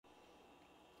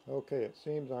Okay, it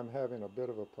seems I'm having a bit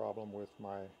of a problem with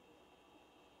my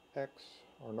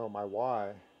my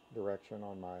Y direction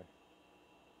on my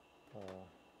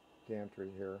gantry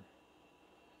here.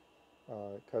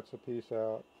 It cuts a piece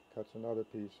out, cuts another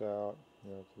piece out,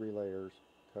 3 layers,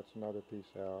 cuts another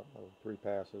piece out, or 3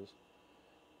 passes.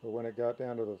 But when it got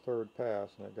down to the third pass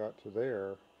and it got to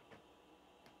there,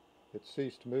 it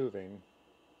ceased moving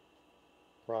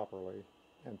properly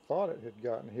and thought it had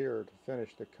gotten here to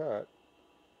finish the cut.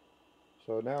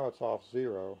 So now it's off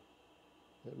 0.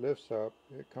 It lifts up,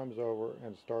 it comes over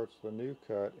and starts the new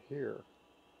cut here.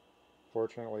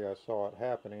 Fortunately, I saw it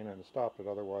happening and stopped it,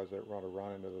 otherwise it would have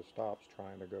run into the stops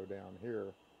trying to go down here,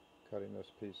 cutting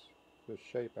this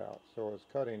shape out. So it's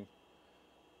cutting,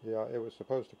 yeah, it was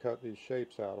supposed to cut these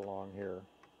shapes out along here.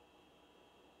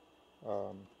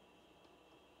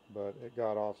 But it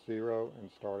got off 0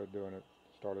 and started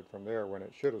from there when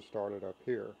it should have started up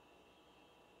here.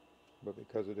 But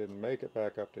because it didn't make it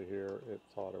back up to here, it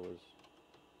thought it was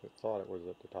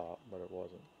at the top, but it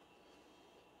wasn't.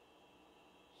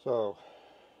 So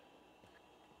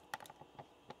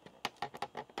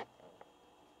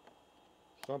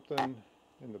something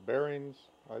in the bearings,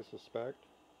 I suspect,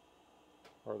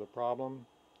 are the problem.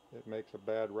 It makes a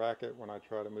bad racket when I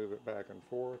try to move it back and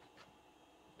forth.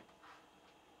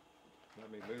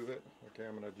 Let me move it. Okay,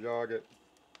 I'm going to jog it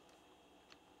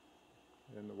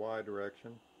in the Y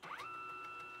direction.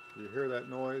 Do you hear that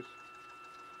noise?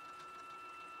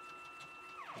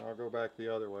 I'll go back the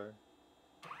other way.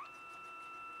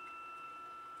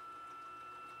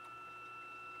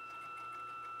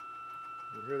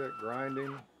 You hear that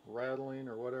grinding, rattling,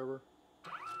 or whatever?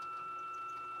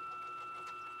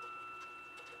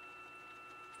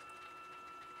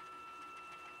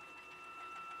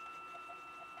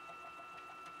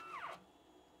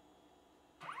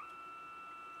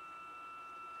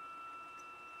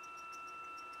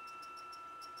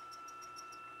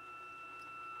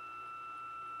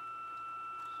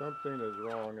 Something is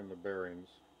wrong in the bearings.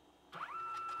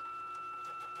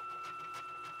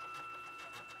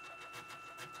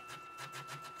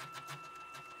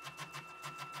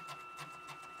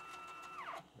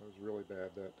 It was really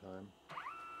bad that time.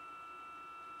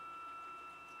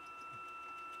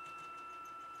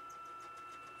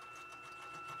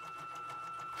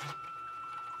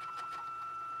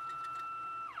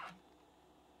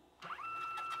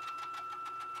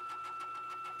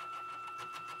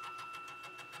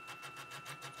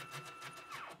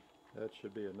 That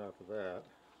should be enough of that.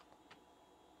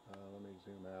 Let me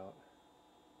zoom out.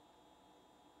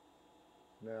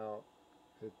 Now,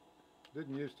 it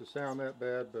didn't used to sound that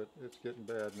bad, but it's getting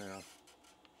bad now.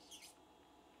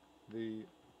 The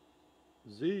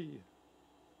Z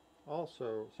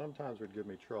also sometimes would give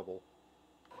me trouble.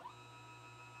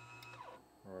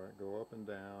 Alright, go up and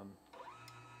down.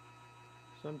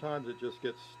 Sometimes it just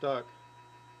gets stuck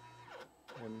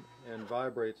and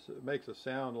vibrates. It makes a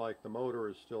sound like the motor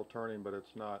is still turning, but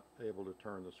it's not able to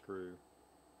turn the screw.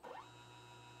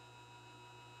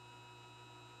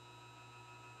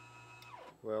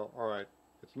 Well, alright,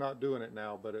 it's not doing it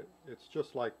now, but it's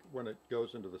just like when it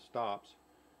goes into the stops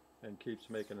and keeps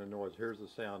making a noise. Here's the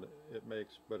sound it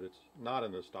makes, but it's not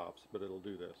in the stops, but it'll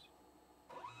do this.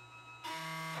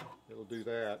 It'll do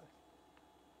that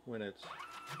when it's,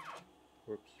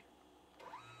 whoops,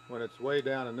 when it's way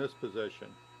down in this position.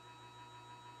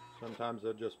 Sometimes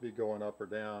it'll just be going up or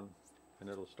down and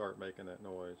it'll start making that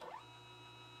noise.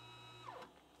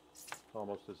 It's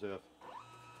almost as if,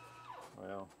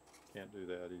 well, can't do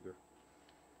that either.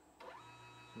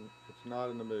 It's not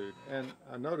in the mood. And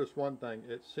I noticed one thing,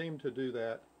 it seemed to do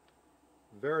that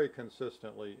very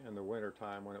consistently in the winter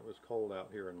time when it was cold out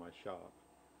here in my shop.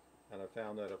 And I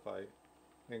found that if I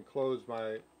enclose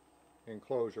my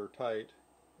enclosure tight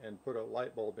and put a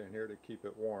light bulb in here to keep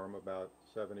it warm, about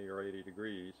 70 or 80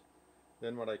 degrees,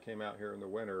 then when I came out here in the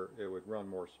winter it would run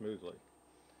more smoothly.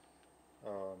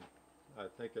 I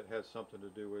think it has something to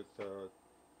do with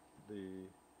the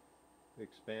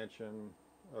expansion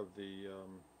of the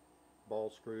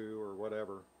ball screw or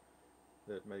whatever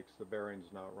that makes the bearings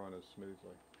not run as smoothly.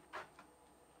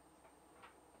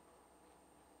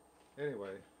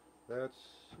 Anyway, that's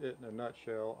it in a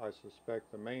nutshell. I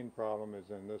suspect the main problem is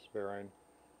in this bearing.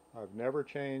 I've never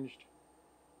changed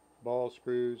ball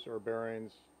screws or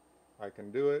bearings. I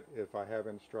can do it if I have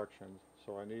instructions,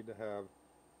 so I need to have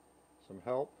some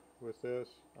help with this.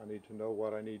 I need to know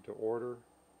what I need to order,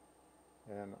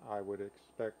 and I would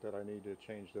expect that I need to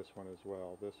change this one as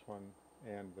well, this one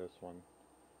and this one.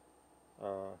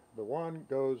 The one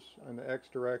goes in the X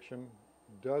direction,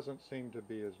 doesn't seem to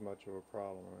be as much of a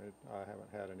problem. I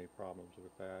haven't had any problems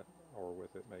with that or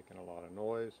with it making a lot of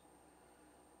noise.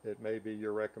 It may be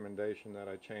your recommendation that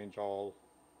I change all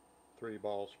 3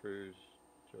 ball screws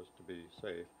just to be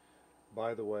safe.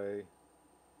 By the way,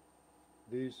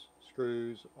 these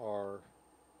screws are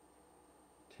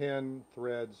 10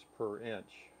 threads per inch,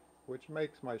 which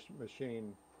makes my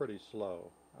machine pretty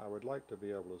slow. I would like to be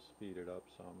able to speed it up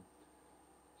some.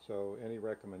 So any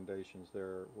recommendations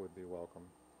there would be welcome.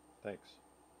 Thanks.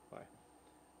 Bye.